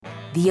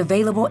The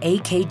available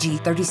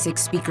AKG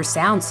 36-speaker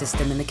sound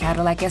system in the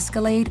Cadillac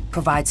Escalade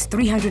provides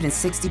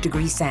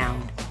 360-degree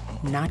sound,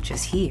 not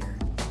just here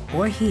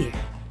or here,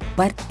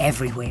 but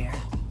everywhere.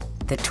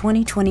 The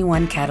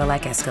 2021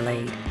 Cadillac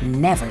Escalade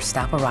never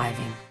stop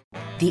arriving.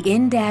 The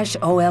in-dash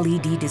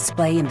OLED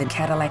display in the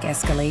Cadillac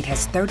Escalade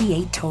has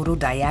 38 total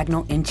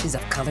diagonal inches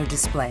of color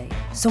display.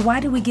 So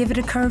why do we give it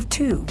a curve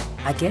too?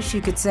 I guess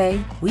you could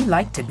say we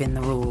like to bend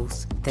the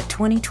rules. The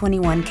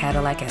 2021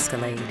 Cadillac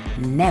Escalade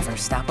never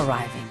stop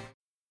arriving.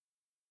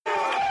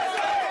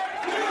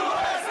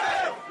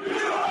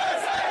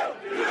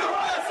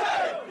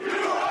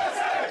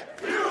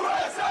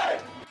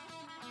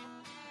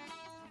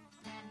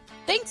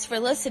 Thanks for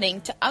listening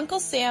to Uncle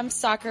Sam's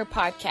Soccer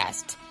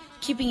Podcast,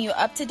 keeping you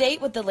up to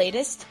date with the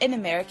latest in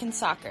American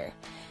soccer.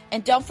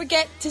 And don't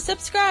forget to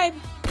subscribe.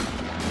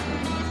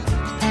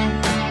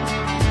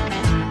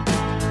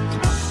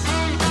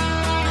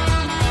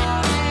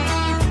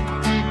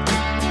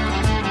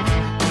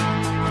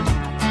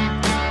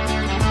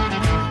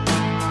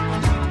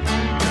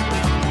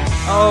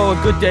 Oh,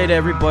 a good day to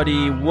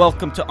everybody.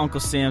 Welcome to Uncle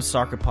Sam's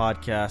Soccer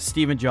Podcast.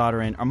 Steven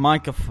Jodarin,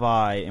 Armand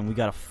Kafai, and we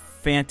got a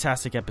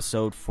fantastic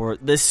episode for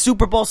this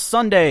Super Bowl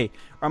Sunday.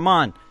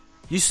 Armand,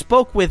 you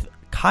spoke with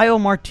Kyle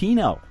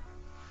Martino.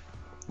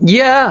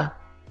 Yeah,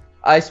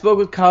 I spoke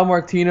with Kyle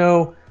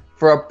Martino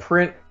for a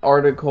print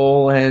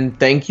article, and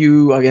thank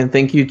you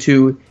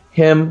to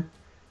him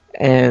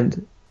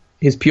and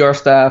his PR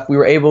staff. We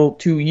were able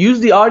to use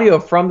the audio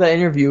from that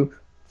interview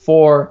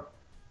for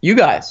you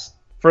guys,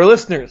 for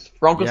listeners,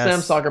 for Uncle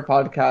Sam's Soccer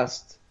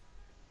Podcast.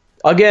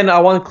 Again, I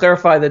want to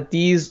clarify that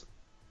this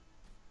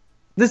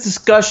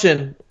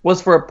discussion was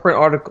for a print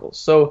article,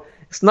 so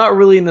it's not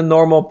really in the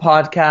normal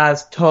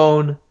podcast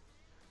tone,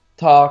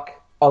 talk,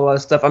 all that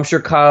stuff. I'm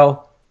sure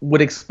Kyle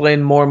would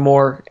explain more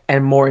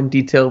and more in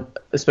detail,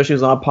 especially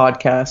if it was on a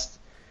podcast,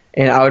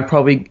 and I would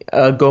probably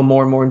go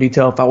more and more in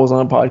detail if I was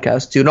on a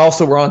podcast too. And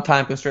also, we're on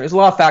time constraint. There's a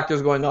lot of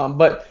factors going on,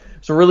 but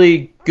it's a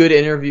really good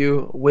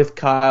interview with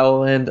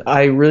Kyle, and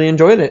I really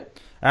enjoyed it.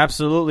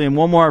 Absolutely, and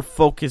one more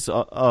focus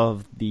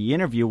of the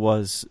interview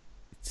was,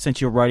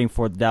 since you're writing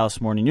for the Dallas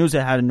Morning News,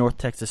 it had a North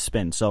Texas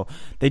spin. So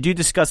they do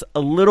discuss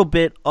a little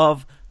bit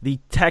of the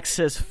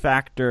Texas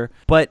factor,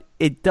 but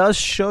it does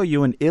show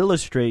you and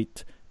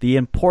illustrate the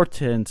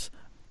importance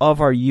of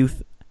our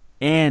youth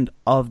and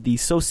of the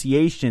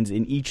associations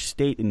in each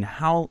state and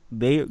how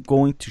they're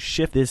going to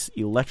shift this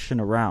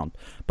election around.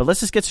 But let's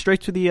just get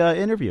straight to the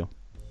interview.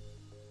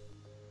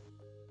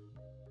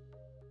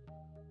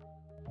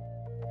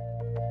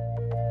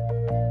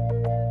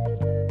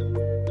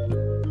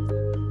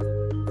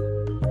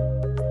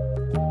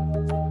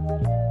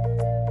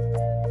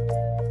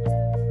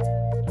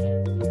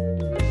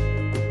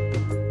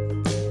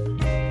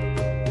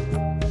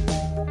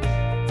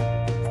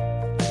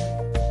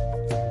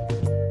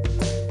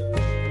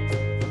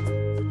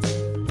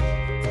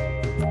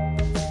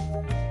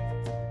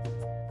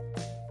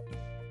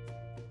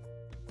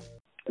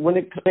 When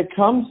it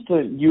comes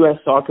to U.S.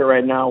 soccer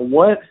right now,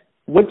 what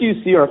do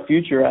you see our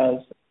future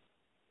as?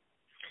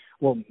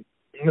 Well,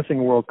 missing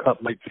a World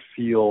Cup might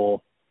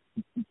feel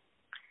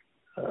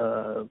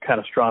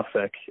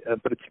catastrophic,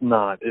 but it's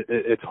not.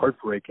 It's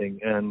heartbreaking,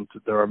 and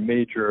there are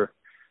major,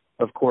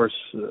 of course,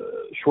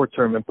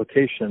 short-term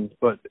implications.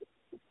 But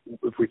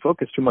if we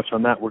focus too much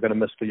on that, we're going to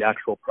miss the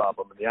actual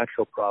problem. And the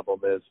actual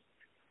problem is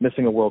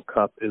missing a World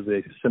Cup is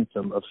a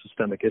symptom of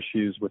systemic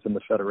issues within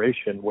the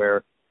federation,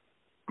 where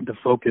the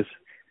focus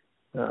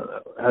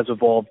has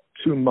evolved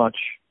too much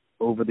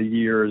over the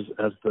years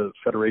as the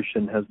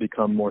federation has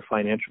become more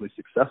financially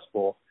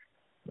successful.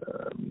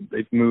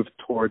 They've moved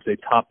towards a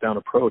top-down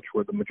approach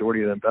where the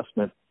majority of the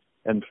investment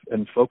and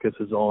focus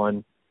is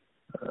on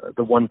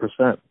the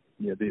 1%,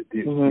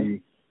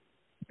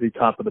 the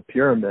top of the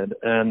pyramid.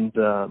 And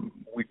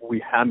we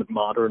haven't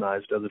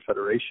modernized as a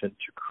federation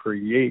to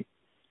create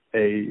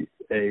a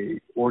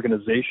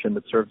organization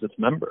that serves its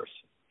members.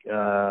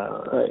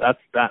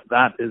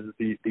 That is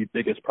the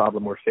biggest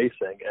problem we're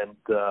facing, and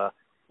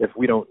if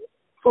we don't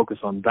focus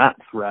on that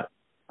threat,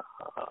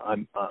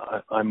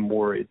 I'm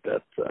worried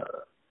that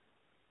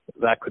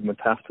that could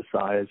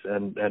metastasize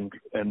and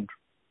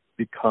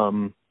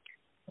become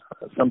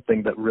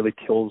something that really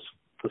kills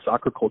the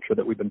soccer culture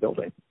that we've been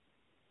building.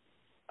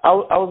 I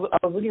was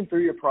looking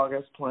through your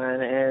progress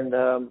plan,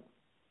 and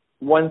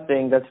one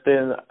thing that's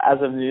been as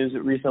of news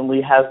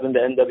recently has been the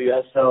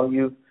NWSL.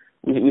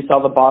 We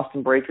saw the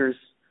Boston Breakers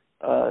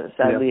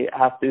sadly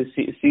have to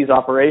cease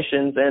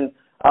operations. And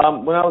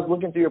when I was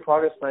looking through your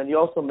progress plan, you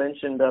also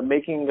mentioned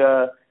making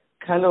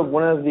kind of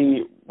one of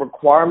the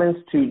requirements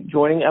to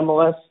joining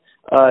MLS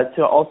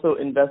to also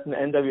invest in the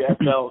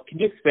NWSL. Can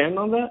you expand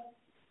on that?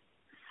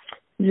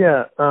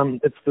 Yeah,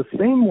 it's the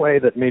same way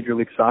that Major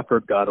League Soccer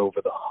got over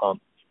the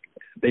hump.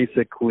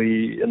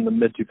 Basically, in the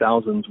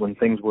mid-2000s, when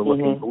things were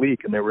looking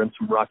bleak and they were in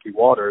some rocky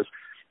waters,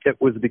 it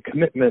was the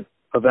commitment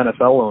of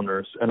NFL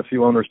owners and a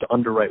few owners to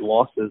underwrite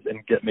losses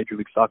and get Major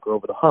League Soccer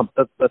over the hump.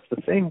 That's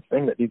the same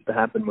thing that needs to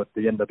happen with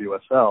the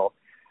NWSL.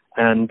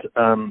 And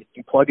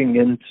plugging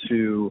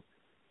into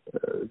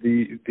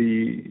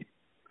the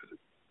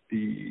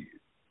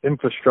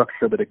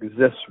infrastructure that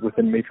exists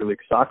within Major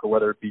League Soccer,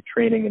 whether it be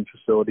training and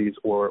facilities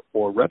or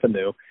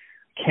revenue,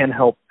 can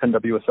help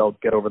NWSL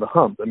get over the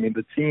hump. I mean,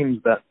 the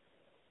teams that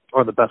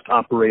are the best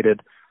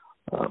operated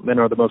and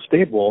are the most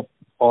stable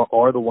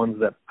are the ones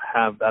that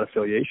have that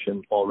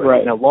affiliation already.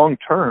 Right. Now, long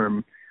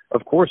term,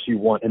 of course, you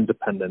want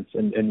independence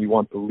and you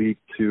want the league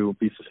to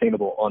be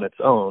sustainable on its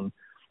own.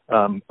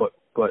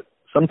 But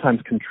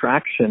sometimes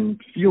contraction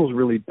feels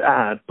really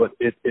bad, but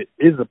it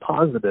is a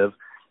positive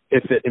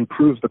if it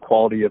improves the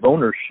quality of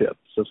ownership.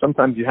 So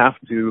sometimes you have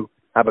to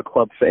have a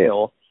club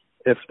fail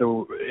if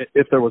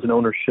there was an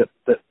ownership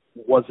that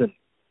wasn't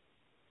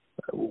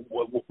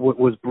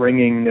was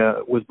bringing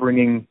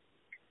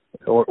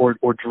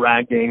or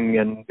dragging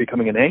and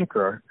becoming an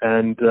anchor.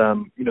 And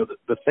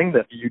the thing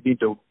that you need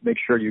to make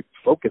sure you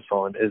focus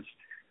on is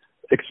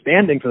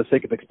expanding for the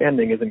sake of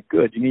expanding isn't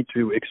good. You need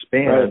to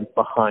expand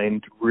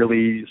behind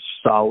really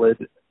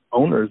solid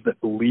owners that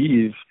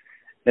believe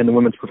in the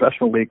women's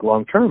professional league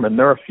long term. And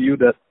there are a few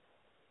that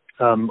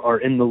are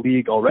in the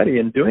league already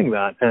and doing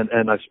that.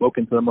 And I've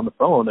spoken to them on the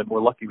phone, and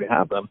we're lucky we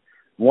have them.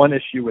 One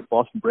issue with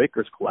Boston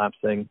Breakers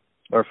collapsing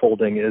or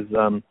folding is,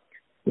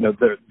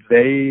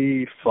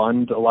 they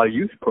fund a lot of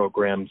youth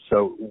programs.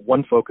 So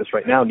one focus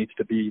right now needs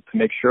to be to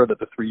make sure that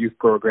the 3 youth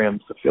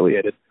programs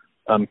affiliated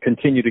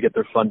continue to get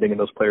their funding and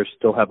those players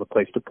still have a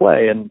place to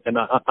play. And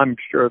I'm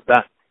sure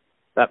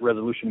that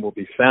resolution will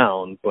be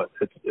found, but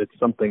it's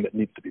something that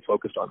needs to be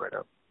focused on right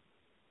now.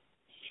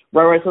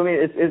 Right. So I mean,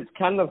 it's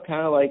kind of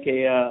like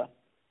a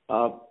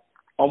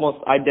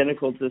almost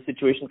identical to the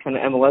situation kind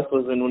of MLS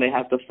was in when they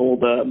have to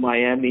fold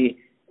Miami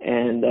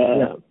and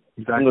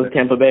exactly.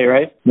 Tampa Bay,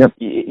 right? Yep.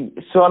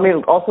 So I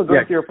mean, also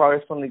going through your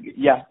progress plan.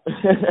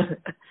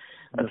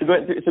 So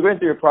going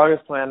through your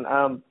progress plan.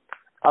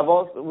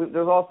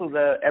 There's also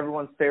the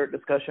everyone's favorite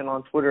discussion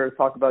on Twitter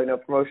talk about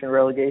promotion and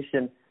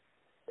relegation.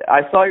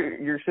 I saw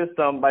your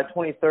system by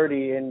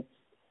 2030, and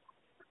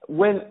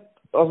when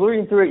I was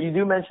reading through it, you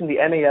do mention the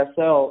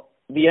NASL.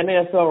 The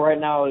NASL right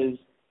now is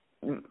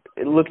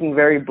looking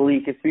very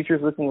bleak. Its future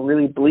is looking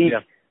really bleak.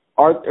 Yeah.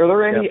 Are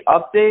there any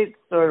updates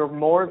or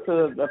more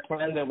to the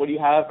plan than what you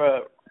have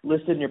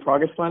listed in your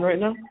progress plan right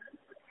now?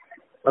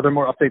 Are there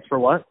more updates for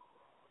what?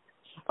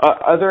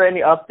 Are there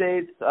any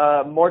updates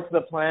more to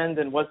the plan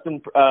than what's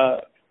been,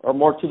 or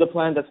more to the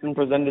plan that's been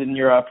presented in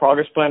your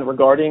progress plan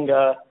regarding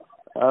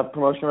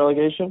promotion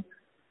relegation?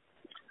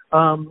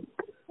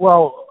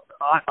 Well,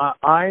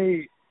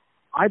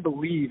 I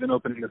believe in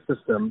opening the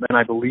system, and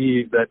I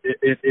believe that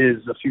it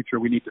is a future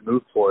we need to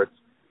move towards.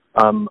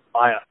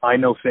 I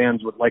know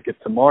fans would like it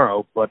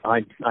tomorrow, but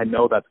I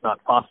know that's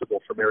not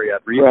possible for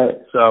myriad reasons.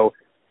 Right. So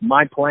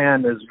my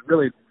plan is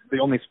really the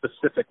only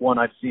specific one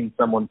I've seen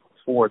someone put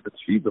forward that's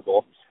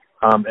feasible,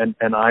 and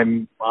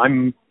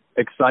I'm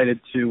excited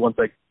to, once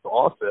I get to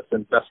office,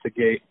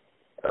 investigate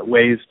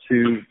ways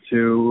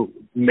to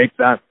make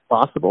that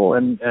possible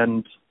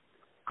and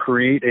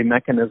create a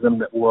mechanism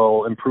that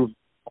will improve the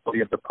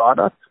quality of the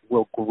product,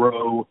 will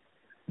grow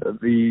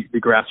the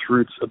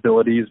grassroots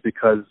abilities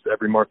because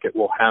every market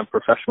will have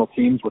professional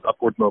teams with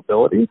upward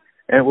mobility,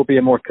 and it will be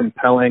a more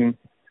compelling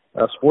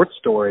sports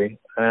story.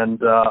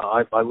 And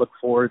I look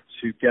forward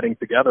to getting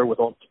together with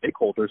all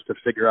stakeholders to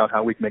figure out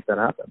how we can make that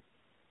happen.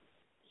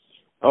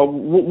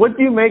 What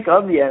do you make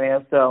of the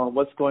NASL and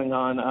what's going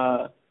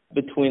on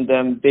between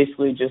them,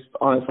 basically just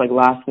on its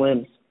last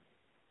limbs?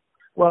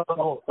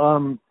 Well,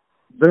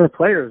 there are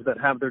players that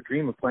have their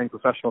dream of playing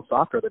professional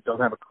soccer that don't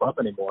have a club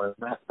anymore,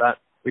 and that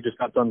we just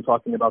got done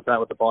talking about that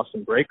with the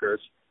Boston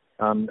Breakers.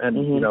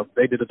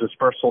 They did a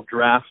dispersal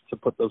draft to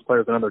put those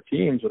players in other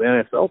teams, but the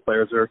NASL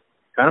players are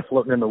kind of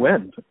floating in the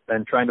wind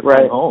and trying to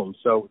find homes.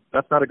 So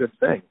that's not a good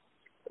thing.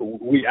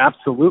 We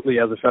absolutely,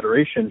 as a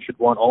federation, should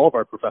want all of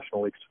our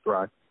professional leagues to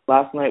thrive.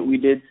 Last night we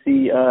did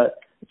see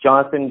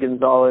Jonathan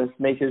Gonzalez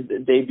make his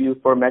debut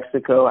for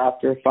Mexico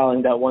after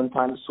filing that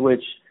one-time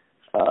switch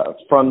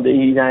from the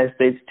United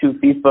States to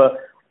FIFA.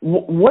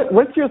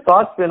 What's your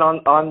thoughts been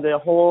on the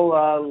whole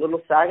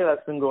little saga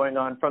that's been going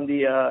on from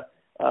the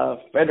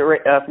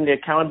from the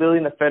accountability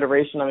in the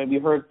federation? I mean, we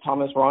heard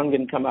Thomas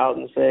Rongen come out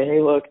and say, "Hey,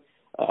 look,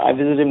 I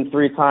visited him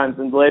 3 times,"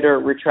 and later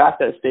retract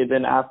that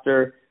statement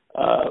after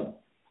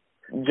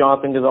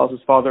Jonathan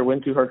Gonzalez's father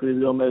went to Herculles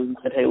Gomez and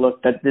said, "Hey,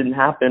 look, that didn't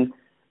happen."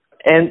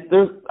 And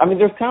there's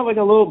kind of like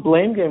a little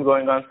blame game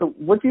going on. So,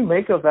 what do you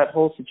make of that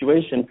whole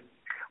situation?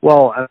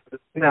 Well,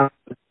 now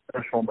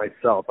professional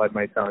myself, I have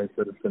my Italian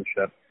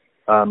citizenship.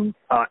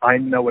 I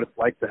know what it's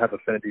like to have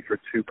affinity for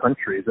 2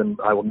 countries, and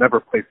I will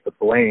never place the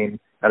blame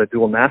at a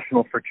dual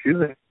national for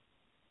choosing.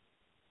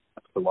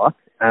 That's the luck,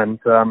 and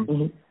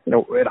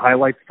it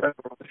highlights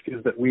several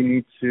issues that we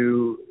need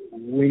to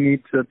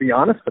be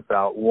honest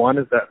about. One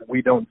is that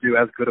we don't do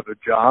as good of a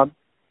job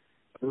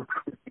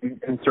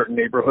recruiting in certain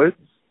neighborhoods,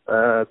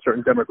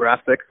 certain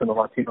demographics, and the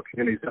Latino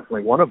community is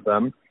definitely one of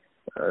them.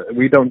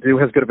 We don't do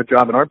as good of a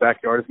job in our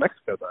backyard as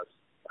Mexico does.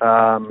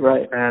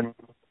 Right. And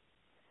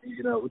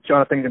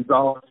Jonathan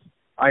Gonzalez,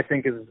 I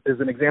think, is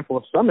an example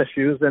of some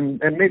issues, and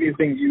maybe is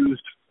being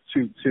used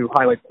to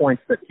highlight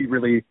points that he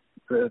really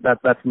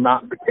that's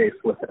not the case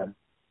with him.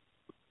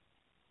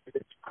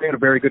 It's created a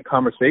very good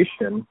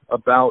conversation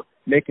about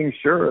making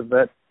sure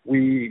that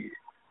we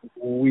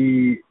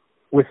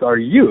with our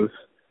youth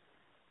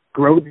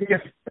grow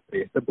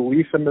the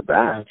belief in the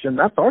badge, and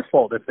that's our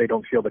fault if they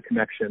don't feel the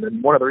connection.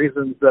 And one of the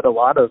reasons that a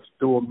lot of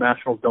dual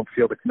nationals don't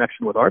feel the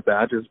connection with our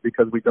badge is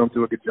because we don't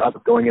do a good job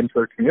of going into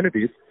their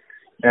communities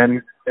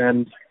and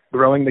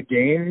growing the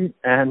game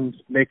and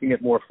making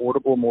it more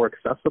affordable, more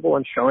accessible,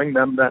 and showing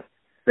them that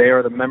they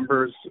are the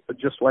members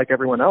just like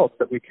everyone else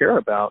that we care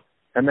about.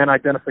 And then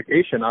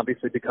identification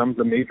obviously becomes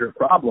a major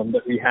problem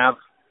that we have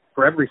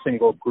for every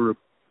single group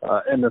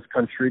in this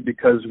country,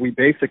 because we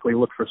basically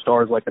look for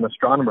stars like an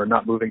astronomer,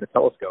 not moving the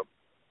telescope.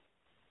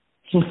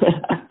 That's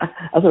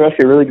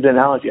actually a really good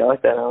analogy. I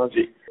like that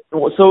analogy.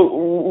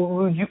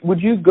 So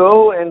would you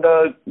go and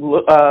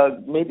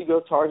maybe go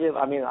target,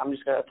 I mean, I'm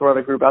just going to throw out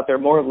a group out there,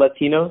 more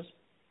Latinos?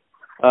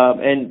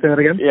 And say that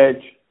again? Yeah,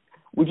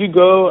 would you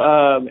go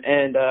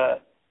and I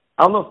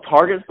don't know if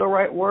target's the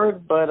right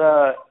word, but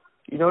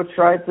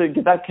try to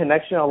get that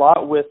connection a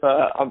lot with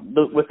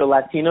the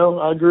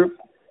Latino group?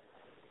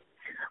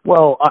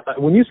 Well,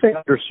 when you say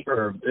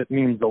underserved, it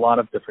means a lot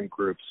of different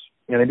groups,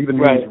 and it even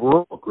means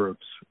rural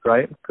groups,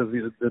 right? Because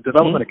the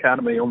Development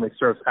Academy only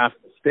serves half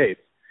the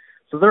states.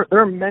 So there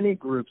are many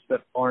groups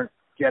that aren't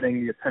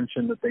getting the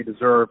attention that they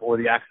deserve or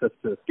the access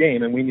to this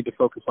game, and we need to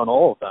focus on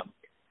all of them.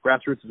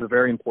 Grassroots is a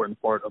very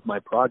important part of my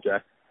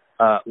project.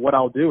 What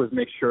I'll do is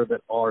make sure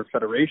that our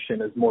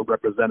federation is more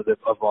representative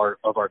of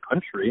our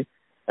country,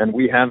 and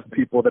we have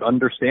people that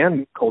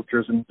understand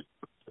cultures and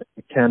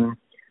can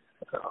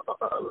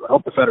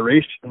help the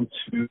federation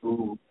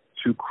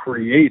to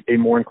create a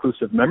more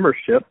inclusive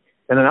membership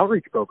and an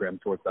outreach program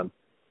towards them.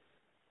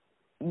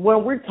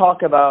 When we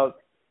talk about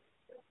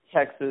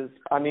Texas,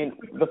 I mean,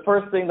 the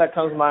first thing that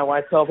comes to mind when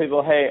I tell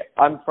people, hey,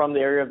 I'm from the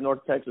area of North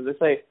Texas, they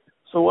say,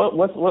 so what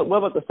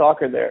about the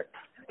soccer there?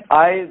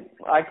 I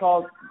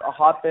call it a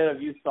hotbed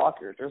of youth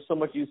soccer. There's so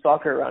much youth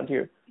soccer around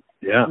here.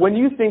 Yeah. When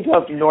you think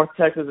of North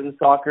Texas and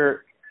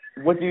soccer,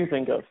 what do you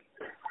think of?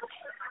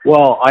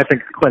 Well, I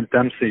think Clint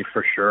Dempsey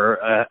for sure.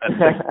 And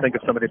think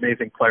of some of the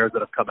amazing players that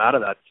have come out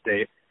of that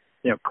state.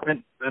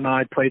 Clint and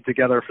I played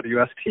together for the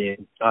U.S.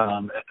 team,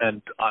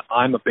 and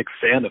I'm a big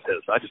fan of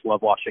his. I just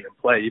love watching him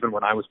play, even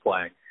when I was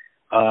playing.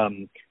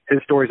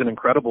 His story is an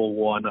incredible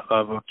one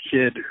of a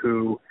kid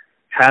who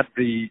had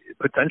the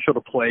potential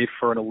to play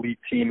for an elite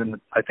team, and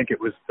I think it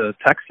was the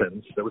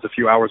Texans. That was a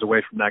few hours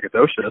away from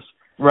Nacogdoches.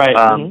 Right.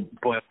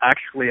 But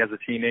actually, as a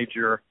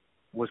teenager,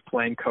 was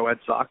playing co-ed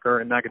soccer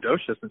in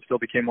Nacogdoches and still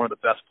became one of the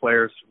best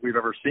players we've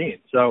ever seen.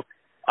 So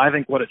I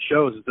think what it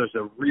shows is there's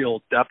a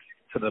real depth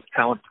to the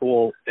talent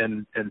pool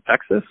in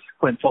Texas.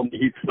 Clint told me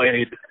he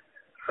played,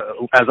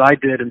 as I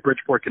did in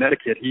Bridgeport,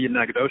 Connecticut, he in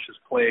Nacogdoches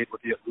played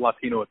with the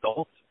Latino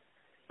adults.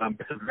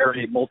 It's a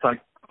very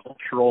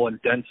multicultural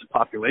and dense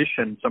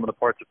population, some of the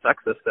parts of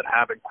Texas that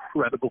have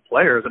incredible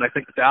players. And I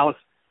think Dallas,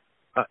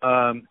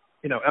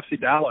 FC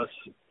Dallas,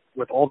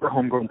 with all their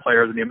homegrown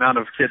players and the amount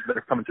of kids that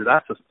are coming through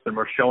that system,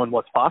 are showing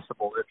what's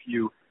possible if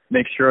you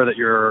make sure that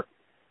you're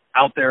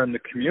out there in the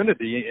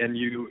community and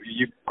you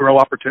grow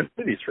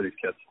opportunities for these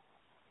kids.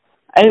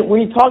 And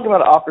when you talk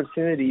about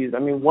opportunities, I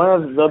mean, one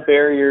of the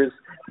barriers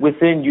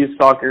within youth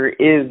soccer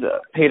is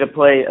pay to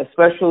play,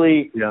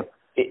 especially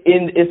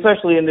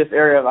in this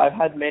area. I've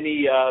had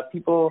many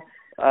people,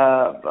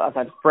 I've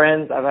had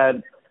friends,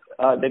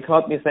 they come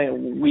up to me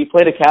saying, we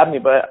played academy,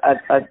 but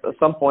at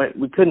some point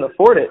we couldn't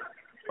afford it.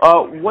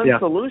 One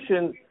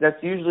solution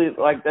that's usually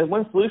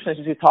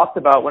talked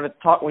about when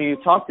you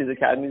talk to these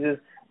academies is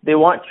they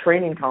want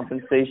training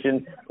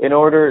compensation in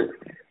order,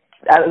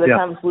 at the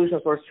time of solution,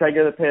 of course, try to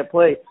get a pay to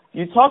play.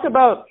 You talk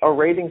about a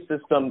rating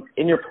system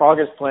in your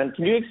progress plan.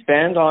 Can you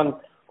expand on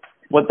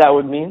what that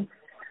would mean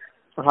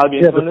or how to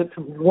implement it?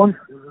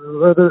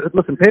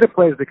 Listen, pay to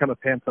play has become a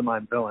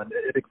pantomime villain.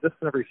 It exists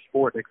in every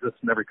sport, it exists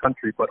in every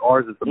country, but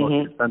ours is the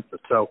most expensive.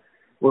 So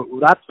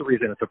that's the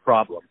reason it's a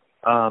problem.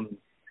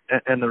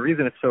 And the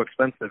reason it's so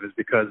expensive is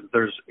because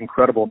there's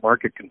incredible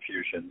market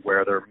confusion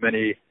where there are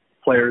many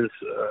players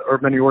or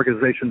many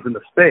organizations in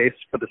the space,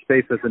 but the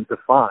space isn't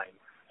defined.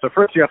 So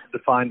first you have to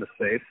define the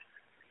space,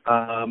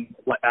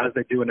 as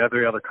they do in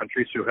every other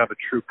country, so you have a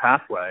true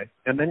pathway.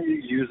 And then you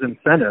use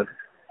incentive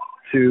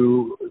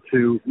to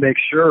make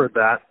sure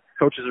that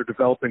coaches are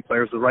developing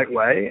players the right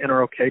way and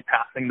are okay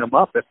passing them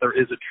up if there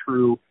is a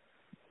true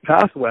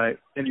pathway.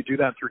 And you do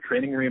that through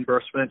training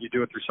reimbursement, you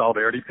do it through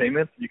solidarity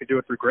payments, you can do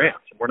it through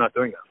grants, and we're not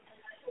doing that.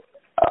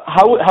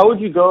 How would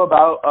you go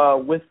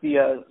about with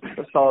the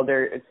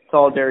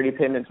solidarity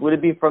payments? Would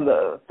it be from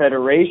the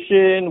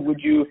federation? Would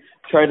you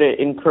try to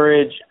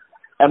encourage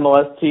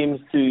MLS teams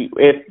to,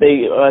 if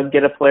they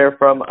get a player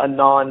from a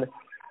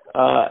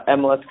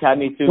non-MLS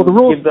academy, to give them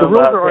the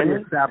rules are already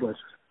payments?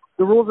 established.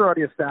 The rules are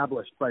already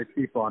established by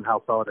FIFA on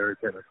how solidarity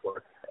payments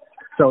work.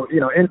 So,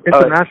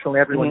 internationally,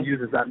 everyone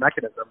uses that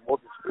mechanism. We'll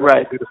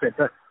do the same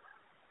thing.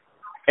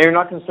 And you're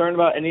not concerned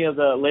about any of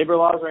the labor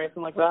laws or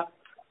anything like that?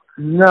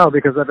 No,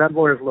 because I've had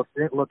lawyers look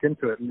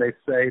into it, and they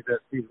say that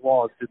these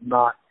laws did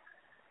not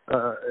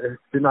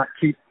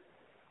keep.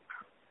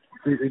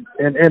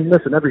 And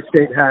listen, every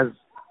state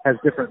has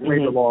different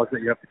labor laws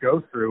that you have to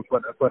go through,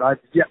 but I've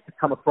yet to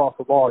come across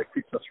a law that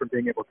keeps us from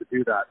being able to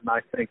do that, and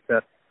I think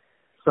that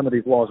some of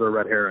these laws are a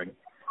red herring.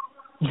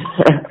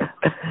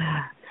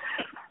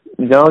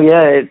 No,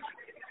 yeah,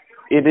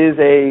 it is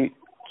a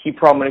key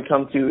problem when it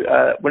comes to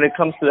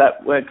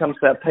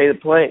that pay to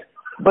play.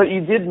 But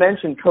you did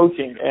mention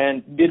coaching,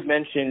 and you did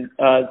mention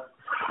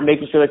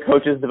making sure that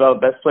coaches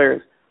develop best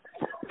players.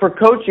 For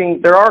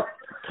coaching, there are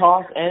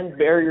costs and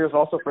barriers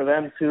also for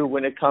them too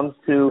when it comes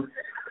to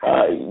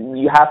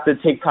you have to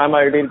take time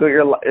out of your day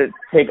to go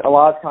take a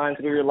lot of time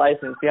to do your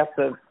license. You have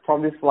to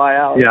probably fly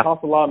out. Yeah. It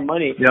costs a lot of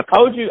money. Yep.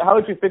 How would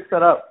you fix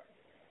that up?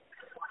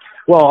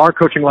 Well, our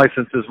coaching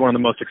license is one of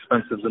the most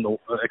expensive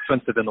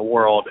in the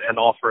world, and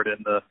offered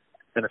in the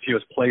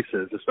fewest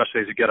places,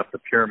 especially as you get up the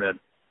pyramid.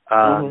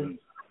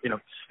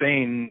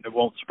 Spain, it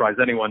won't surprise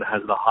anyone,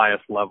 has the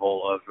highest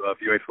level of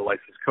UEFA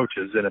licensed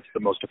coaches, and it's the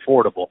most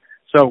affordable.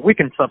 So we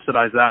can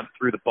subsidize that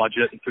through the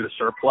budget and through the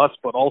surplus,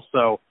 but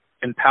also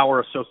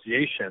empower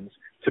associations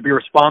to be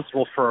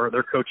responsible for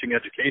their coaching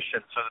education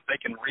so that they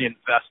can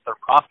reinvest their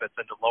profits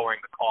into lowering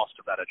the cost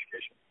of that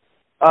education.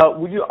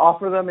 Would you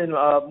offer them in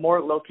more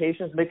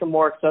locations, make them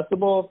more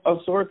accessible of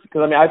sorts?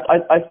 Because, I mean,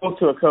 I spoke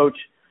to a coach,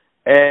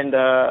 and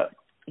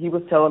he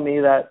was telling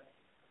me that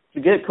to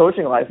get a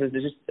coaching license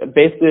is just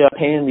basically a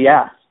pain in the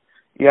ass.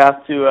 You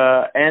have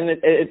to, and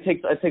it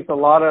takes a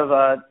lot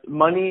of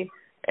money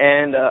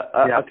and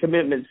a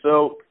commitment.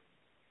 So,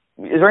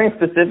 is there any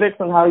specifics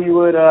on how you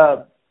would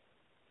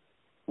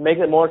make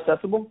it more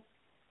accessible?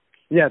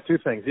 Yeah, two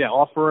things. Yeah,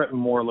 offer it in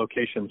more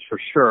locations for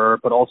sure,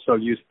 but also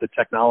use the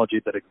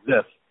technology that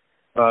exists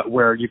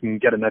where you can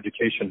get an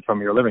education from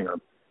your living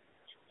room.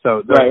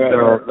 So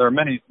there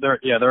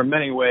are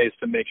many ways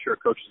to make sure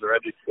coaches are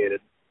educated.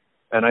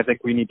 And I think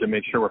we need to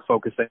make sure we're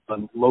focusing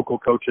on local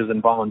coaches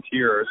and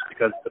volunteers,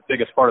 because the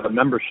biggest part of the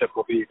membership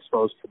will be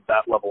exposed to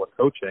that level of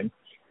coaching.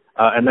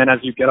 And then as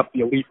you get up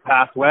the elite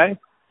pathway,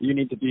 you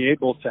need to be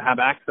able to have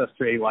access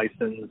to a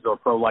license or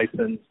pro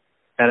license,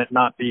 and it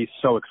not be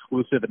so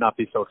exclusive and not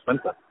be so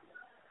expensive.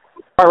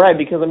 All right,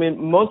 because I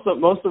mean, most of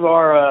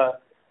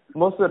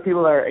the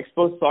people that are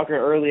exposed to soccer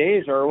at an early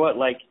age are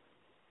like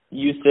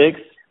U6,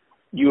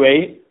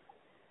 U8,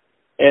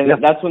 and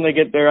that's when they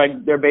get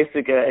their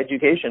basic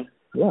education.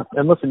 Yeah,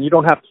 and listen, you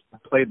don't have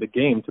to play the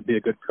game to be a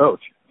good coach.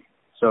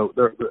 So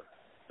there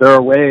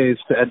are ways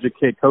to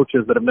educate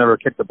coaches that have never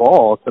kicked the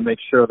ball to make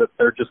sure that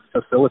they're just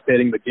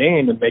facilitating the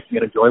game and making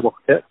it enjoyable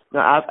for kids. No,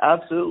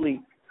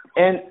 absolutely.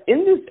 And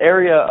in this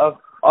area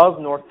of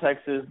North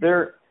Texas,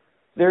 there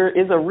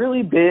is a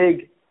really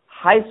big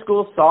high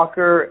school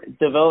soccer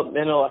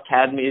developmental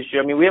academy issue.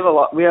 I mean, we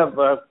have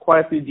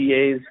quite a few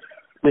DAs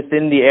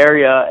within the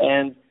area,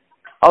 and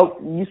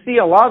you see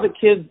a lot of the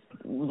kids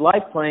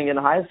like playing in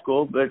high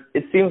school, but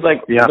it seems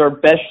like their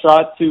best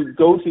shot to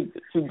go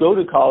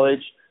to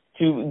college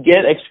to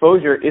get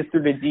exposure is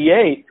through the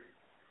DA.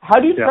 How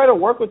do you try to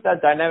work with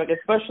that dynamic,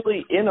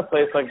 especially in a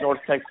place like North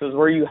Texas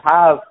where you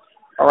have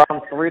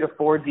around 3 to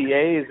 4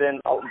 DAs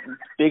and a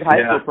big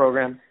high school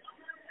program?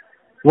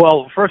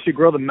 Well, first you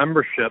grow the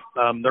membership.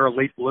 There are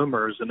late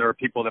bloomers, and there are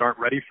people that aren't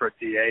ready for a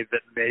DA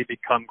that may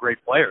become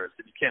great players,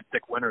 and you can't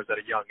pick winners at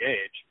a young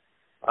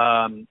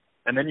age.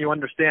 And then you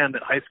understand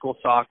that high school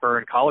soccer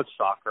and college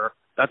soccer,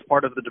 that's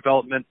part of the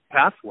development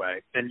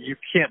pathway, and you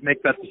can't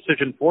make that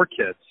decision for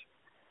kids.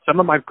 Some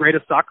of my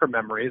greatest soccer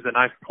memories, and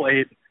I've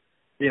played,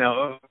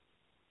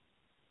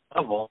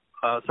 level,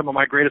 some of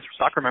my greatest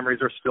soccer memories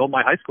are still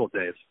my high school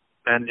days.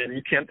 And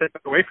you can't take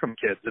it away from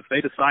kids. If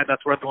they decide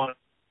that's where they want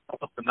to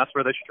develop, then that's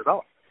where they should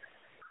develop.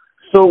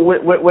 So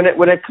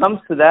when it comes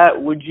to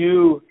that, would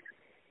you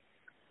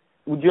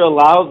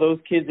allow those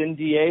kids in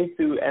DA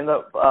to end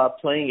up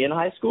playing in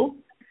high school?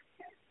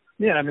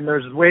 Yeah, I mean,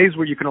 there's ways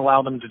where you can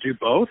allow them to do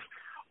both,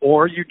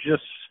 or you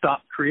just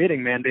stop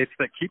creating mandates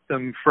that keep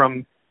them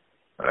from,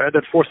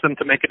 that force them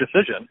to make a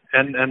decision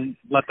and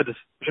let the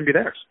decision be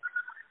theirs.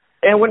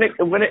 And when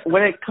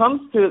it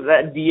comes to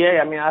that DA,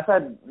 I mean, I've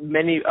had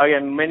many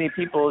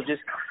people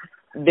just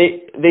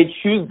they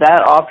choose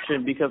that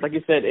option because, like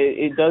you said,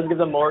 it does give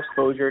them more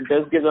exposure. It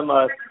does give them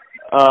a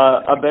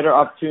better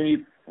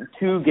opportunity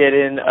to get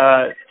in,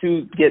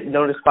 to get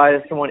noticed by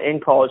someone in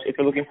college if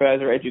they're looking for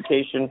their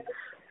education.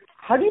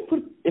 How do you put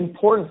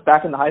importance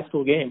back in the high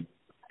school game?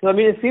 Because, I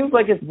mean, it seems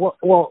like it's...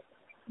 Well,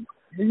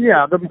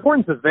 yeah, the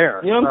importance is there.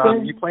 You know what I'm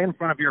saying? You play in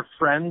front of your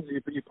friends.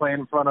 You play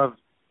in front of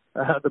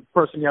the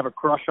person you have a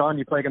crush on.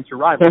 You play against your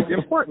rivals. The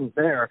importance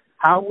there.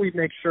 How we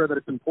make sure that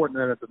it's important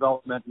in a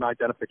development and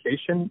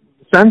identification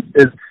sense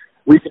is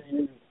we can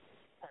use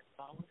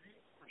technology,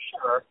 for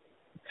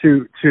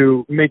sure,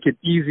 to make it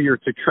easier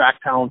to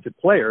track talented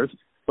players,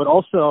 but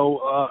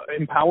also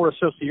empower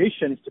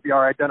associations to be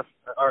our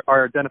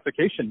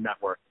identification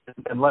network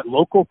and let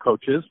local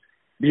coaches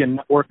be a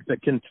network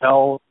that can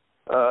tell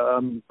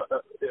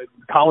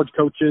college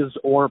coaches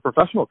or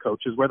professional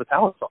coaches where the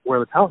talent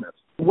is.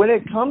 When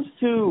it comes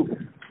to,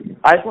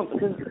 I want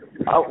to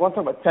talk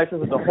about Texas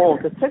as a whole,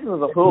 because Texas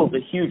as a whole is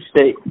a huge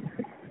state.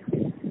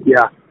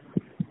 Yeah.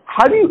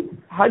 How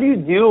do you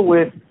deal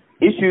with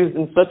issues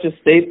in such a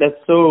state that's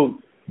so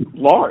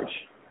large?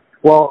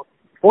 Well,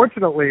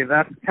 fortunately,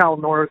 that's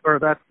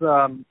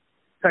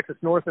Texas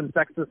North and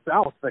Texas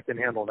South that can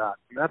handle that.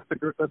 That's the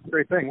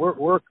great thing.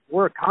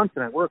 We're a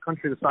continent. We're a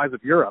country the size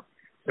of Europe,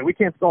 so we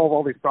can't solve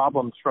all these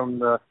problems from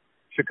the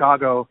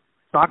Chicago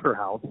soccer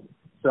house.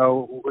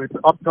 So it's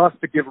up to us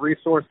to give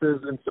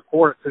resources and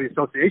support to the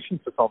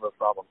associations to solve those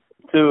problems.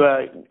 To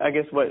I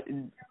guess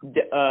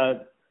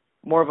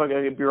more of like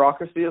a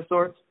bureaucracy of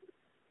sorts.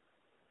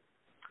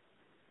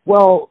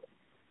 Well,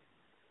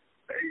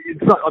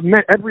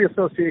 every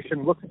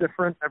association looks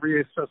different.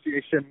 Every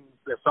association,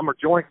 some are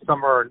joint,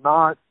 some are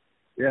not.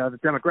 Yeah, the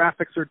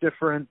demographics are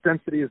different.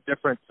 Density is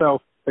different.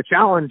 So the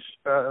challenge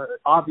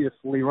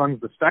obviously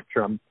runs the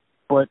spectrum,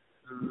 but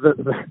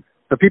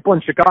the people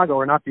in Chicago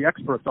are not the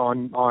experts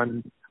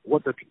on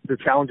what the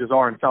challenges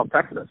are in South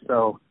Texas.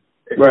 So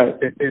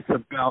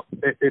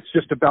it's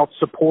just about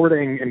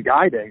supporting and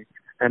guiding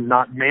and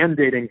not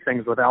mandating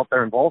things without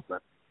their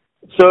involvement.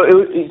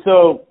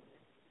 So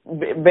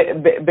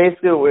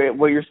basically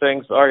what you're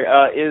saying,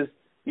 is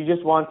you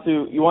just want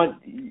to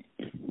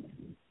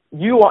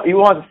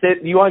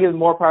give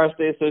more power to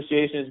state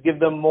associations, give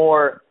them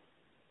more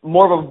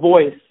of a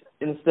voice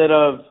instead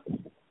of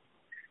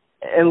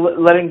and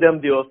letting them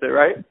deal with it,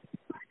 right?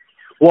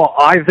 Well,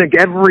 I think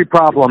every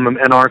problem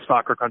in our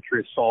soccer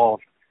country is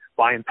solved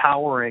by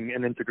empowering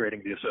and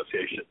integrating the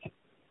associations.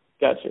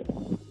 Gotcha.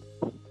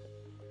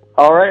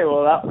 All right.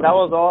 Well, that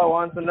was all I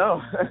wanted to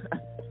know.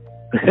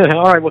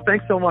 All right. Well,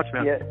 thanks so much,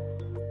 man. Yeah.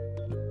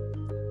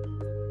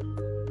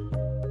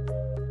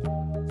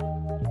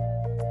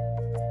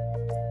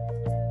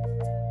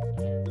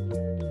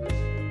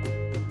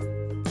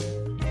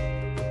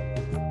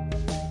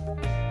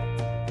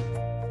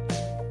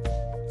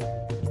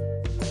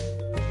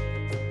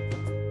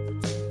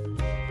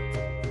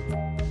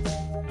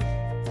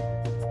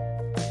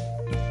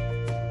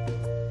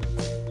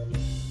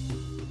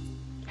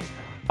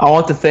 I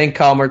want to thank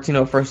Kyle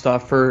Martino, first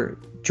off, for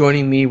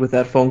joining me with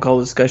that phone call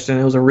discussion.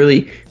 It was a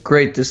really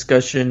great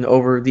discussion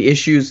over the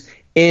issues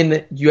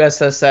in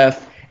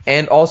USSF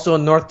and also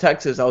in North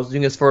Texas. I was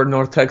doing this for a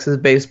North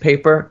Texas-based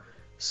paper,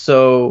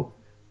 so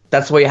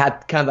that's why you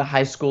had kind of the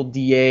high school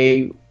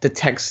DA, the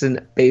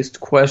Texan-based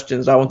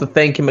questions. I want to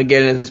thank him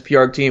again and his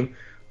PR team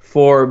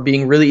for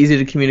being really easy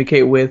to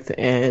communicate with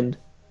and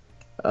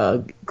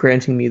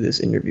granting me this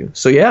interview.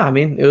 So, yeah, I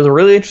mean, it was a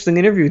really interesting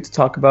interview to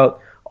talk about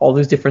all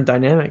these different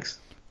dynamics.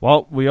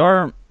 Well, we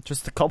are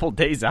just a couple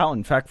days out,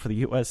 in fact, for the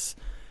U.S.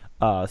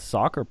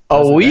 Soccer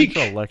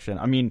presidential election.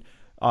 I mean,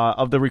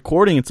 of the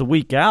recording, it's a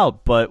week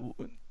out, but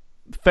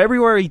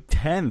February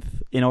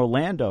 10th in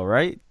Orlando,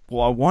 right?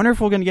 Well, I wonder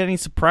if we're going to get any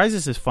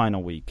surprises this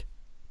final week.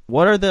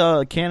 What are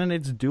the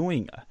candidates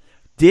doing?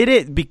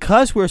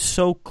 Because we're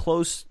so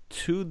close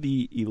to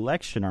the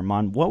election,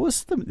 Armand,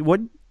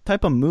 what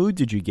type of mood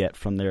did you get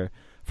from the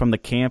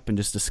camp and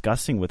just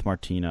discussing with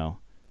Martino?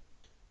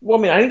 Well,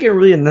 I mean, I didn't get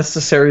really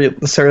necessarily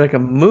like a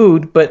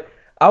mood, but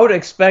I would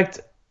expect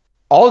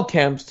all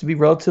camps to be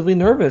relatively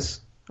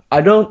nervous.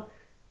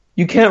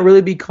 You can't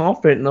really be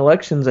confident in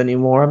elections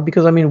anymore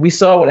because, I mean, we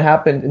saw what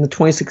happened in the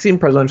 2016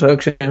 presidential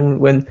election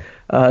when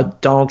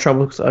Donald Trump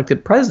was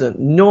elected president.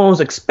 No one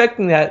was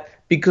expecting that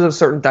because of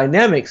certain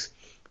dynamics.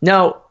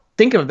 Now,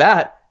 think of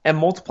that and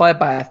multiply it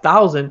by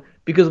 1,000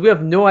 because we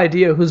have no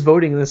idea who's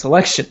voting in this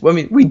election. I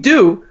mean, we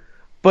do,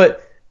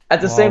 but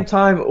at the same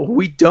time,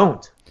 we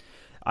don't.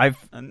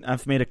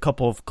 I've made a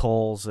couple of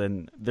calls,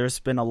 and there's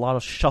been a lot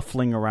of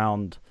shuffling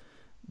around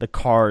the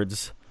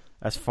cards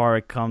as far as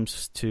it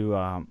comes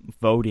to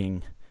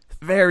voting.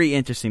 Very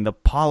interesting. The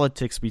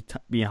politics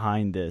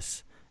behind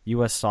this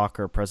U.S.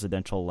 soccer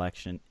presidential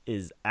election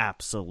is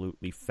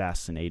absolutely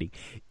fascinating.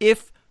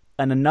 If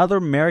another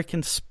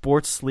American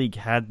sports league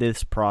had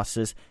this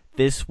process,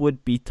 this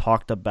would be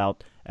talked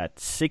about at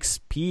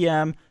 6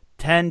 p.m.,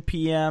 10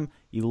 p.m.,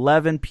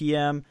 11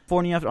 p.m.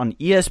 on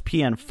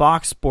ESPN,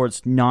 Fox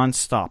Sports,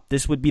 nonstop.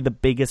 This would be the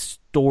biggest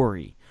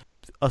story.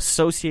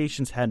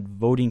 Associations had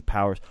voting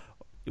powers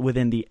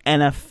within the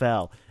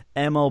NFL,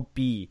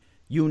 MLB,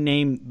 you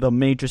name the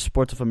major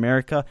sports of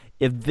America.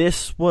 If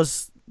this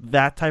was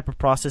that type of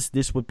process,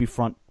 this would be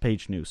front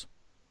page news.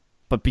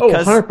 But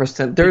because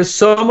 100%. There is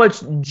so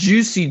much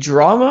juicy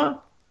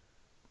drama.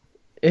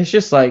 It's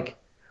just like,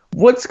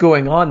 what's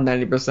going on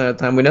 90% of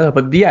the time? We know that.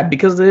 But yeah,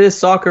 because it is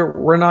soccer,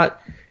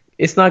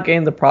 it's not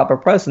getting the proper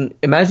press. And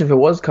imagine if it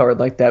was covered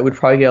like that, we'd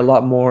probably get a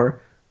lot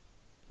more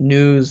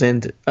news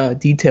and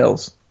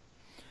details.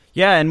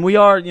 Yeah, and we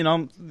are,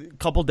 a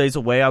couple days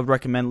away. I would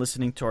recommend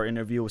listening to our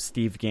interview with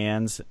Steve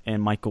Gans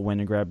and Michael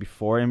Winograd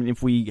before. And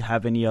if we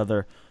have any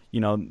other,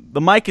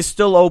 the mic is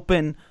still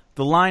open.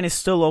 The line is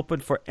still open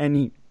for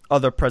any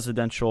other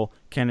presidential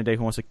candidate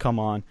who wants to come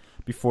on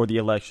before the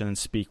election and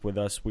speak with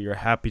us. We are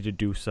happy to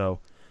do so.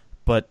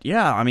 But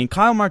yeah, I mean,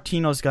 Kyle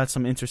Martino's got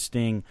some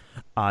interesting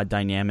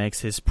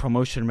dynamics. His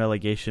promotion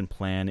relegation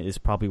plan is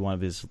probably one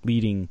of his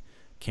leading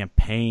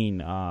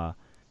campaign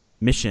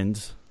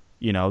missions.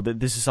 You know,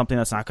 this is something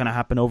that's not going to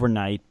happen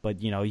overnight,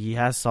 but, you know, he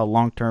has a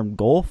long-term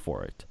goal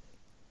for it.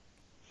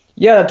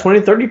 Yeah, the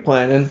 2030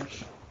 plan. And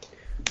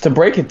to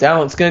break it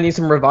down, it's going to need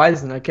some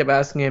revising. I kept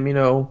asking him, you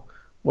know,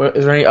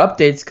 is there any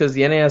updates? Because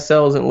the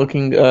NASL isn't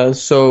looking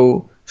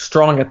so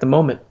strong at the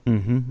moment.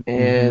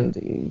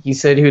 And he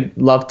said he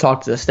would love to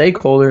talk to the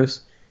stakeholders.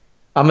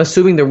 I'm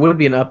assuming there would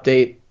be an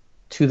update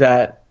to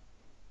that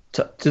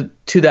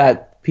to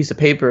that piece of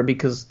paper,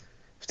 because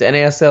if the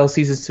NASL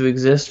ceases to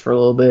exist for a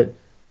little bit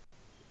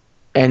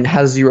and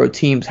has 0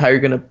 teams, how you're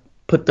going to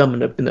put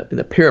them in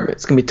the pyramid?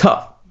 It's going to be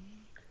tough.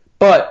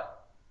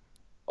 But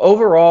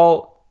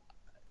overall,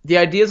 the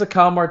ideas of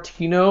Kyle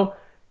Martino,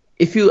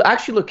 if you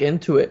actually look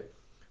into it,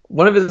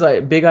 one of his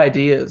big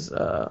ideas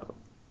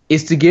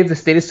is to give the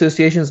state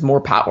associations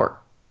more power,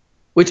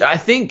 which I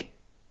think,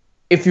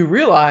 if you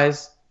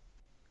realize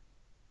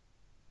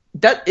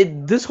that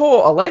this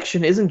whole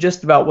election isn't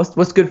just about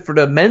what's good for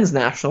the men's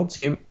national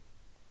team,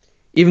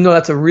 even though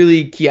that's a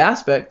really key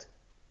aspect.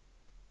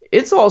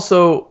 It's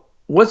also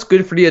what's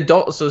good for the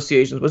adult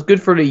associations, what's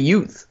good for the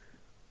youth,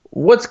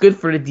 what's good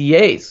for the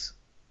DAs.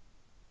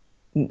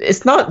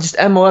 It's not just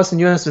MLS and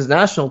US's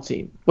national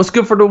team. What's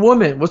good for the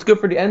women? What's good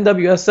for the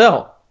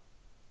NWSL?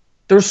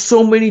 There's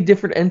so many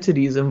different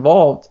entities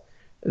involved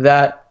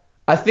that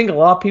I think a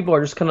lot of people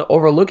are just kind of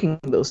overlooking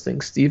those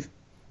things, Steve.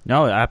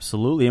 No,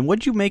 absolutely. And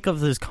what'd you make of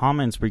his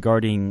comments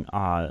regarding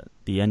the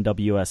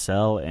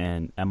NWSL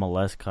and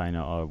MLS kind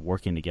of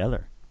working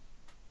together?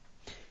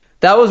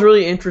 That was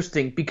really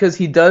interesting because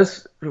he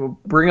does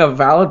bring a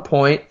valid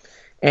point,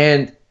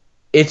 and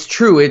it's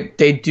true.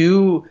 They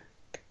do.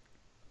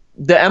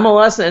 The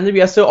MLS and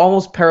NWSL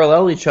almost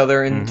parallel each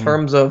other in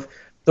terms of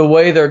the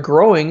way they're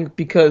growing,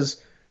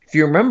 because if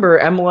you remember,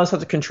 MLS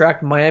had to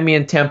contract Miami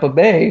and Tampa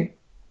Bay.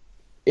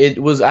 It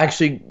was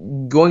actually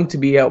going to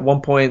be at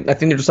one point, I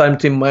think they're deciding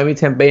between Miami,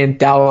 Tampa Bay, and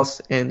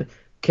Dallas and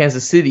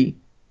Kansas City.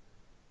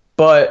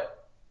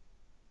 But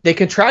they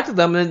contracted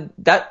them, and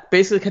that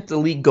basically kept the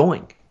league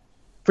going.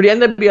 For the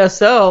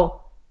NWSL,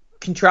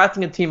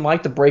 contracting a team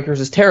like the Breakers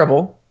is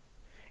terrible.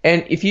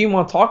 And if you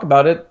want to talk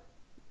about it,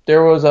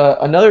 there was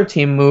another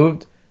team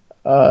moved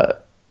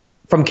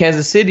from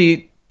Kansas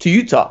City to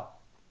Utah.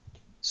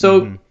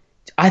 So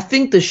I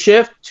think the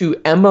shift to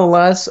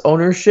MLS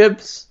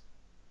ownerships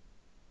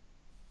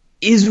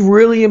is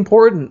really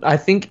important. I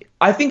think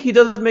he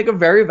does make a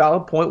very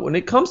valid point when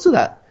it comes to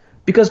that,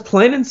 because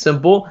plain and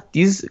simple,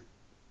 these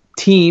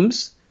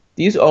teams,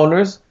 these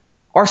owners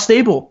are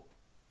stable.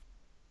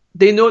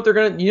 They know what they're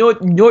gonna. You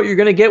know what you're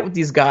gonna get with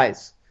these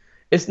guys.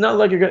 It's not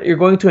like you're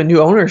going to a new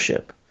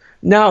ownership.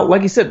 Now,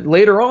 like you said,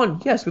 later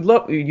on, yes,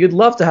 you'd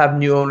love to have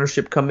new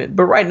ownership come in,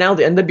 but right now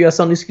the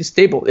NWSL needs to be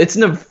stable. It's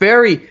in a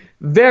very,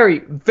 very,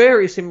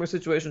 very similar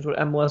situation to what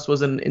MLS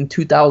was in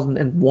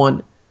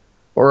 2001,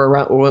 or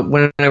around, or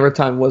whenever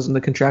time was when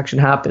the contraction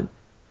happened.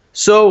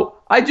 So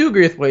I do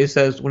agree with what he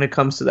says when it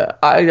comes to that.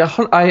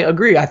 I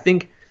agree. I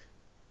think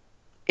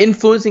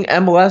influencing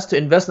MLS to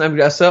invest in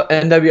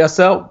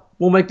NWSL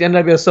will make the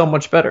NWSL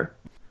much better.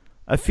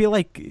 I feel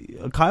like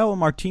Kyle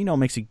Martino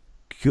makes a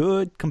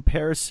good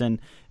comparison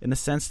in the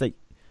sense that,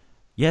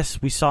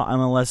 yes, we saw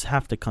MLS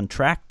have to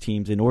contract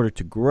teams in order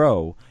to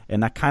grow,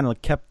 and that kind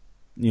of kept,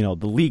 the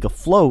league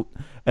afloat.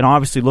 And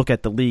obviously look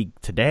at the league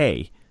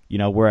today.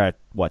 We're at,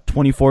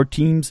 24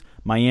 teams?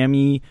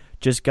 Miami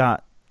just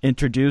got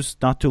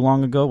introduced not too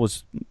long ago,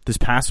 was this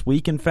past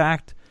week, in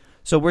fact.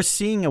 So we're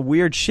seeing a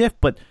weird shift,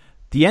 but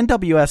the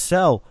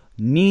NWSL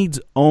needs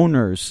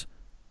owners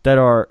that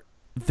are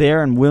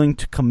there and willing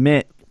to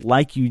commit,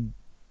 like you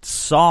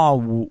saw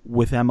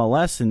with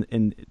MLS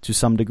in to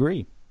some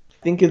degree.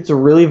 I think it's a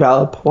really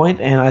valid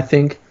point, and I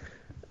think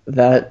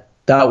that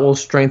will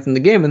strengthen the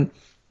game. And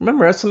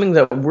remember, that's something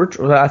that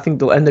I think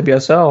the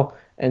NWSL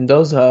and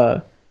those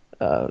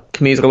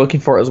committees are looking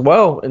for as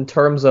well, in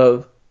terms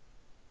of,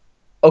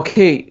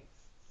 okay,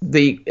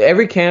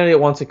 every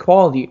candidate wants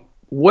equality.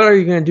 What are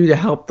you going to do to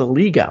help the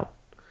league out?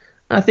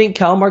 And I think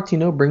Kyle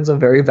Martino brings a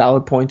very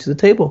valid point to the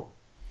table.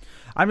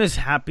 I'm just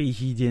happy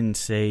he didn't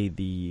say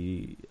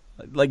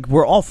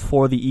we're all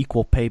for the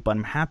equal pay, but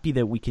I'm happy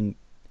that we can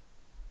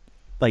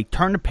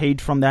turn the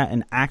page from that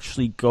and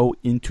actually go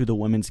into the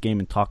women's game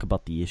and talk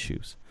about the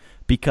issues.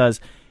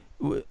 Because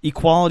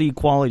equality,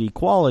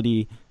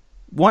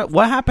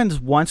 what happens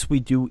once we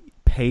do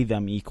pay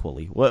them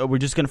equally? We're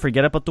just going to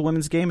forget about the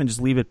women's game and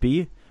just leave it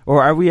be?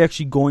 Or are we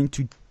actually going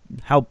to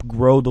help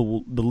grow the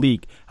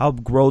league,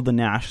 help grow the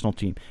national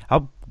team,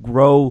 help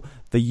grow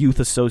the youth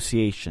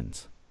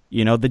associations?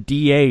 The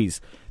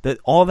DAs,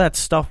 all that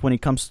stuff when it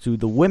comes to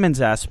the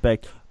women's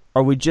aspect.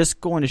 Are we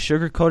just going to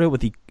sugarcoat it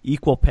with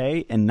equal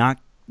pay and not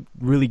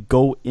really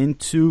go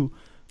into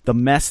the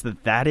mess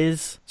that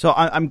is? So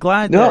I'm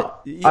glad. No,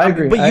 I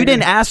agree. But you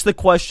didn't ask the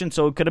question,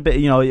 so it could have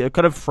been, it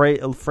could have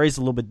phrased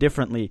a little bit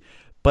differently.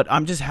 But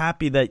I'm just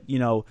happy that,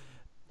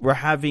 we're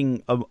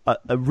having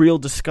a real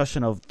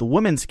discussion of the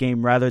women's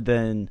game rather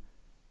than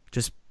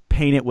just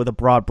paint it with a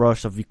broad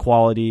brush of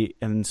equality,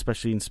 and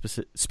especially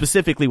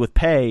specifically with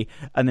pay,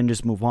 and then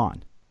just move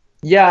on.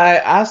 Yeah, I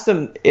asked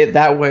them it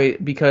that way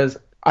because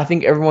I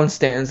think everyone's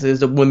stance is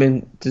that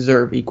women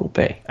deserve equal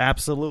pay.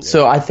 Absolutely.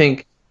 So I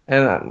think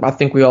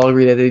we all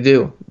agree that they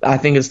do. I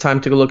think it's time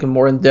to look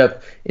more in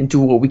depth into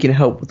what we can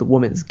help with the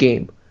women's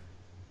game.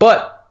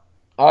 But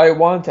I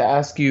wanted to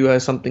ask you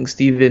something,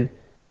 Steven.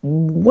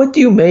 What do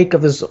you make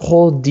of this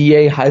whole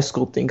DA high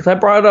school thing? Because I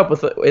brought it up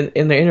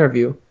in the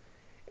interview,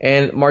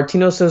 and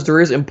Martino says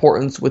there is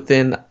importance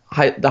within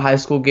the high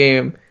school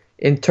game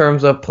in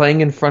terms of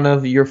playing in front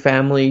of your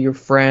family, your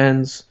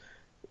friends,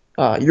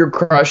 your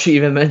crush. You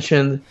even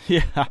mentioned.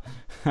 Yeah.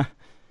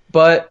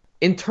 But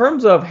in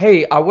terms of,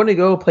 hey, I want to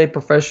go play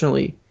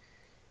professionally,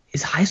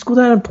 is high school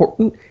that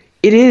important?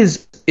 It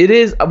is. It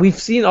is. We've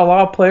seen a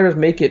lot of players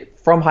make it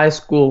from high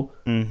school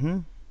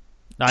to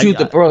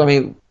the pro. I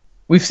mean,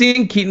 we've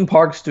seen Keaton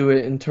Parks do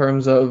it in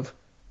terms of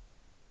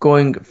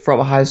going from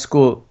high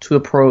school to the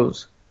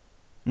pros.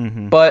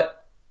 Mm-hmm.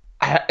 But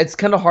it's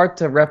kind of hard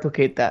to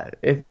replicate that,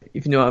 if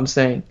you know what I'm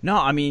saying. No,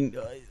 I mean,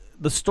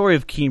 the story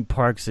of Keaton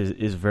Parks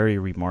is very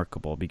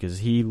remarkable because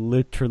he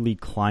literally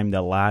climbed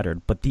a ladder.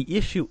 But the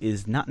issue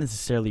is not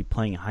necessarily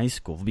playing high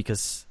school,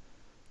 because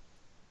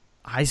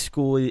high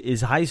school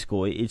is high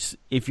school. It's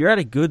if you're at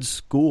a good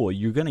school,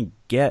 you're going to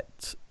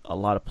get a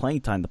lot of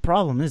playing time. The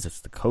problem is it's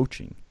the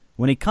coaching.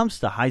 When it comes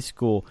to high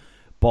school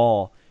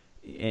ball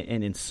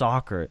and in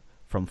soccer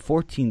from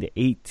 14 to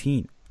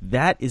 18,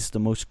 that is the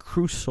most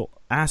crucial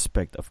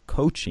aspect of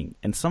coaching.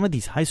 And some of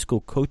these high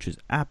school coaches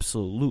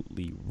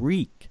absolutely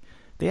reek.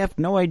 They have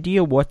no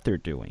idea what they're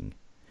doing.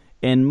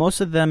 And most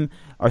of them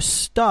are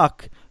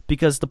stuck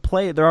because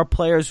there are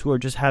players who are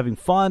just having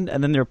fun,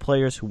 and then there are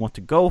players who want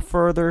to go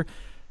further.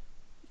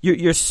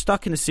 You're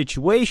stuck in a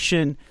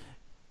situation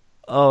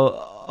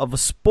of a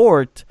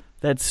sport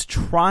that's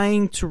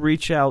trying to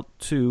reach out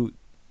to,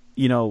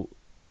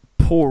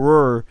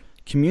 poorer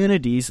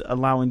communities,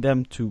 allowing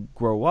them to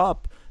grow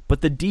up. But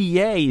the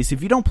DA is,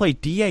 if you don't play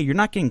DA, you're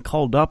not getting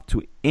called up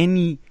to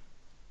any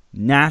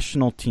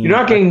national team. You're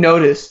not getting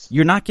noticed.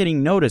 You're not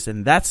getting noticed,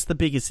 and that's the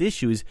biggest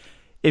issue. Is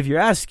if you're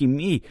asking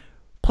me,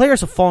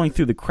 players are falling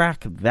through the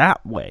crack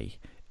that way,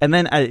 and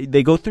then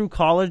they go through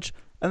college,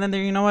 and then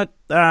they're,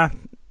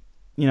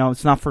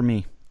 it's not for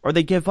me, or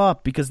they give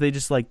up because they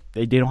just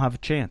they don't have a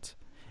chance.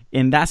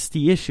 And that's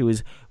the issue,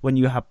 is when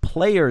you have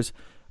players,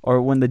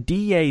 or when the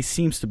DA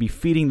seems to be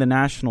feeding the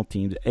national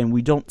teams, and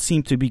we don't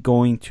seem to be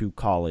going to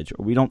college,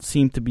 or we don't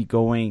seem to be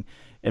going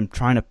and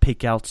trying to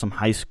pick out some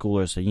high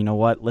schoolers. So, you know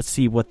what? Let's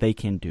see what they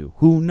can do.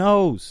 Who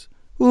knows?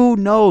 Who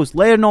knows?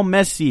 Lionel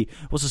Messi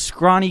was a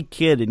scrawny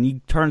kid, and he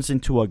turns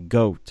into a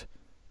goat.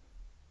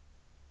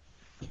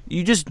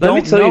 You just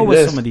don't know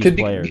with some of these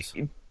players.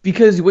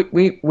 Because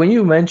when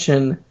you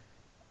mention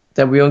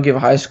that we don't give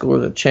high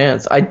schoolers a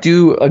chance, I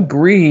do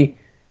agree.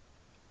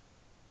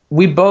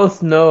 We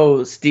both know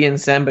Stian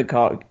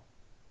Sambakog.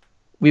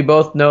 We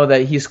both know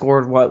that he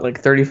scored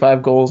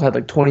 35 goals,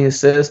 had 20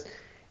 assists.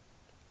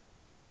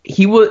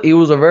 He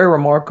was a very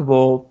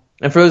remarkable,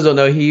 and for those who don't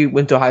know, he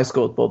went to high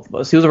school with both of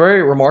us. He was a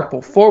very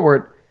remarkable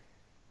forward.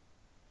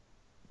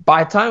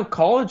 By the time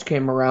college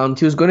came around,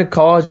 he was going to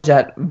college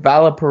at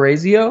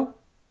Valparaiso,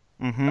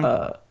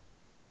 a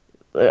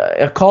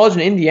college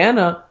in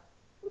Indiana.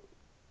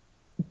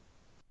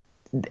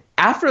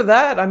 After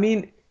that,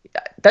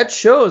 that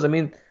shows.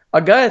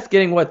 A guy that's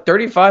getting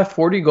 35,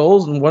 40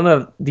 goals in one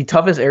of the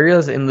toughest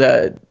areas in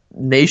the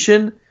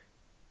nation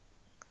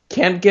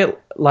can't get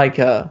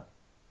a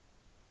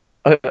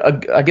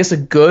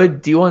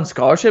good D1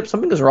 scholarship.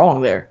 Something is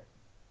wrong there,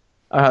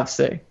 I have to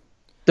say.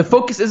 The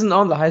focus isn't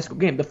on the high school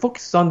game. The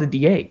focus is on the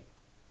DA.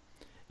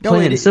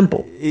 Plain and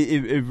simple.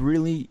 It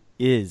really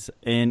is.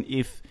 And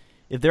if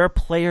there are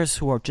players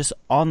who are just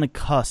on the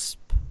cusp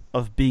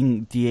of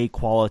being DA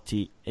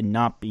quality and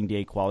not being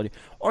DA quality,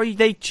 or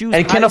they choose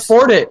and can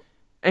afford it.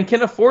 And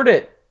can afford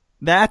it.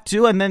 That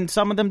too, and then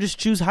some of them just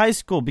choose high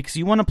school because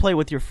you want to play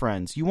with your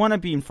friends. You want to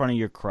be in front of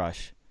your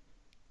crush.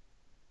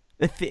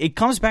 It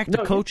comes back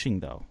to coaching,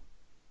 though.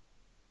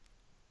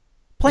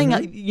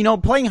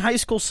 Playing, playing high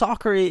school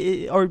soccer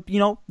or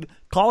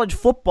college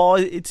football,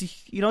 it's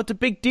a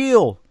big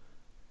deal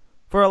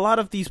for a lot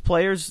of these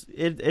players.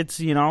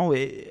 It's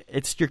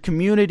your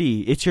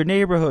community, it's your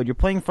neighborhood. You're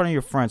playing in front of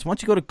your friends.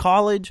 Once you go to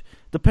college,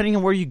 depending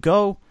on where you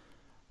go,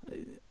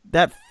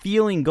 that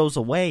feeling goes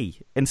away.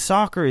 And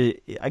soccer,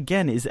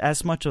 again, is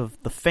as much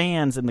of the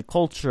fans and the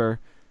culture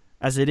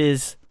as it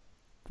is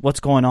what's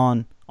going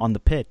on the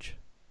pitch,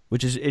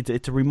 which is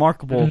it's a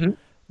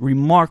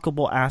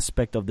remarkable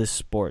aspect of this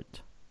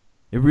sport.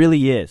 It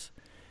really is.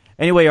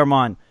 Anyway,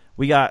 Armand,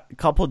 we got a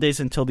couple of days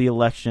until the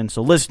election,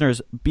 so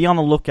listeners, be on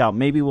the lookout.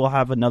 Maybe we'll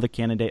have another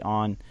candidate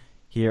on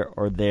here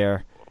or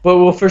there. But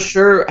we'll for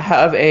sure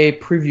have a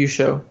preview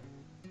show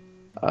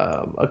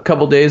a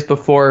couple days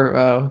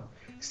before.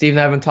 Steve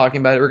and I have been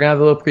talking about it. We're going to have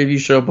a little preview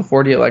show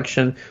before the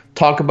election,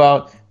 talk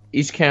about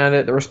each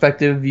candidate, the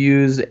respective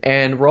views,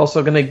 and we're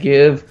also going to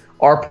give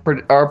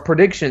our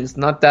predictions.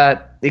 Not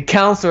that it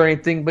counts or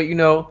anything, but,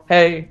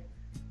 hey,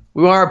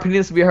 We want our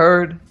opinions to be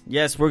heard.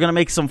 Yes, we're going to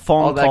make some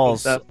phone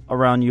calls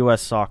around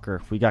U.S. soccer.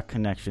 We got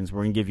connections.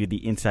 We're going to give you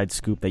the inside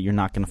scoop that you're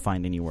not going to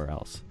find anywhere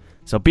else.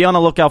 So be on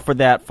the lookout for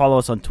that. Follow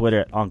us on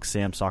Twitter at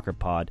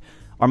UncSamSoccerPod.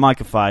 Our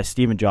Micah Fai,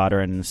 Steven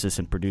Jotter, and an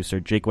assistant producer,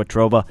 Jake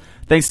Watrova.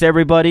 Thanks to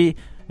everybody.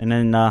 And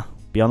then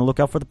be on the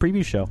lookout for the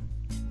preview show.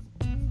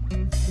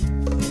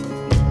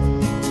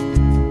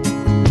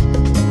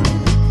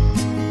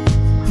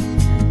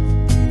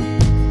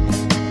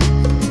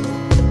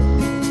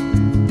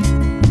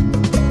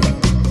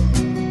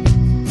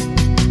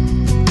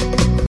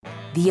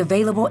 The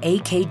available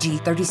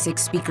AKG 36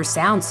 speaker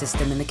sound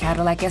system in the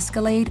Cadillac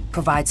Escalade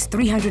provides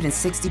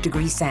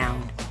 360-degree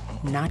sound,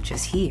 not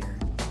just here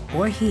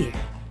or here,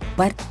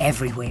 but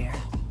everywhere.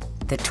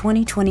 The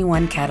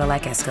 2021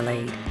 Cadillac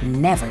Escalade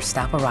never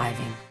stop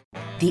arriving.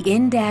 The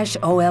in-dash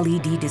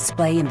OLED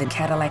display in the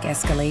Cadillac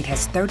Escalade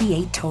has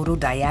 38 total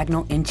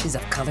diagonal inches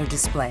of color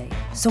display.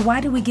 So why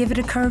do we give it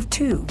a curve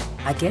too?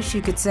 I guess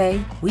you could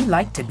say we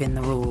like to bend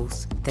the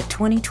rules. The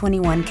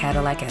 2021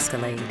 Cadillac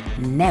Escalade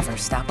never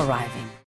stop arriving.